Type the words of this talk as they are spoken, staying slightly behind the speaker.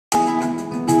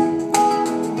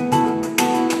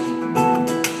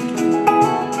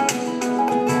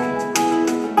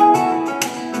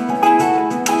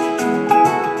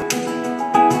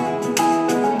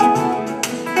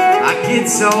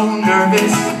so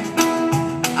nervous,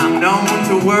 I'm known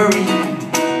to worry.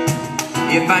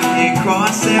 If I can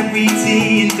cross every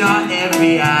T and dot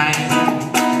every I,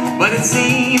 but it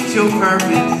seems your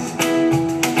purpose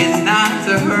is not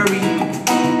to hurry.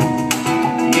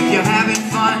 If you're having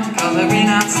fun coloring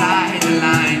outside the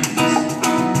lines,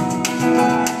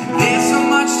 there's so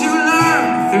much to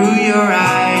learn through your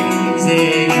eyes,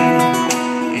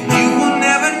 and you will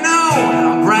never know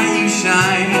how bright you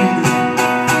shine.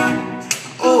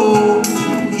 Oh,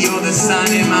 you're the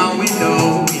sun in my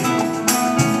window,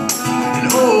 and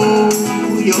oh,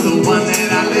 you're the one that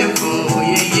I live for,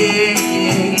 yeah, yeah,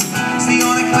 yeah. See,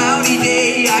 on a cloudy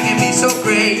day, I can be so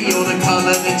gray. You're the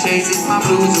color that chases my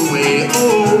blues away.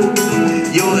 Oh,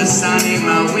 you're the sun in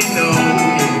my window,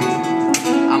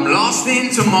 yeah. I'm lost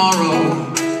in tomorrow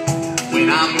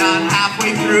when I'm not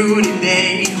halfway through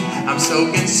today. I'm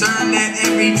so concerned at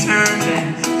every turn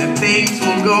that things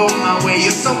will go my way. You're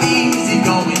so easy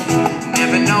going,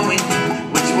 never knowing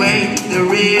which way the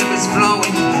river's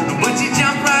flowing. But you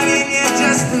jump right in, yeah,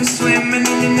 just through swimming,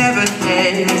 and you never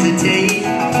hesitate.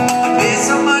 There's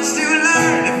so much to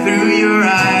learn through your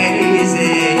eyes,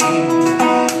 and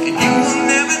you will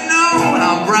never know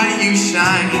how bright you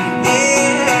shine,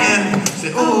 yeah. Say,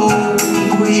 oh,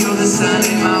 you're the sun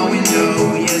in my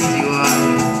window, yes you are.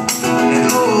 And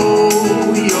oh,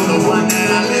 you're the one that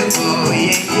I live for,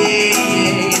 yeah, yeah,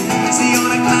 yeah. See, on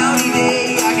a cloudy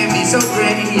day, I can be so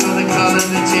gray. You're the color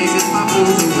that chases my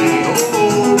blues away.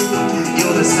 Oh,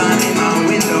 you're the sun in my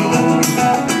window,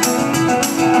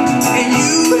 and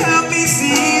you help me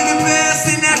see the best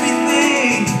in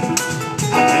everything,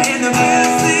 and the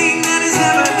best thing that has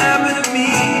ever happened to me.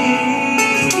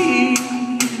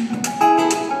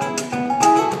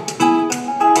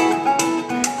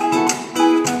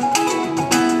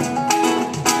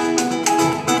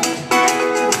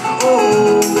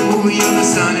 Oh, you're the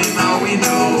sun in my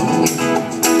window,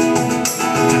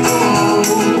 and oh,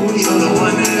 you're the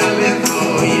one that I live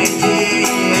for, yeah, yeah,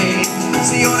 yeah.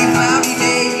 See, on a cloudy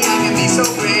day, I can be so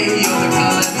gray. You're the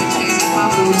color that chases my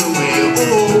blues away.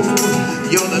 Oh,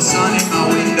 you're the sun in my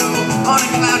window. On a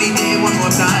cloudy day, one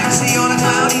more time. See, on a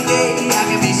cloudy day, I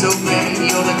can be so gray.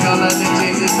 You're the color that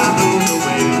chases my blues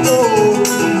away. Oh,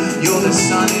 you're the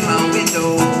sun in my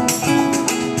window.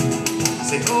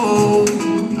 Say, oh,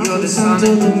 you're the sun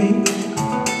in my window.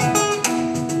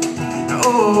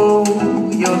 Oh,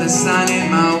 you're the sun in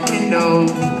my window.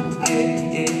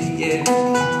 Yeah, yeah,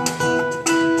 yeah.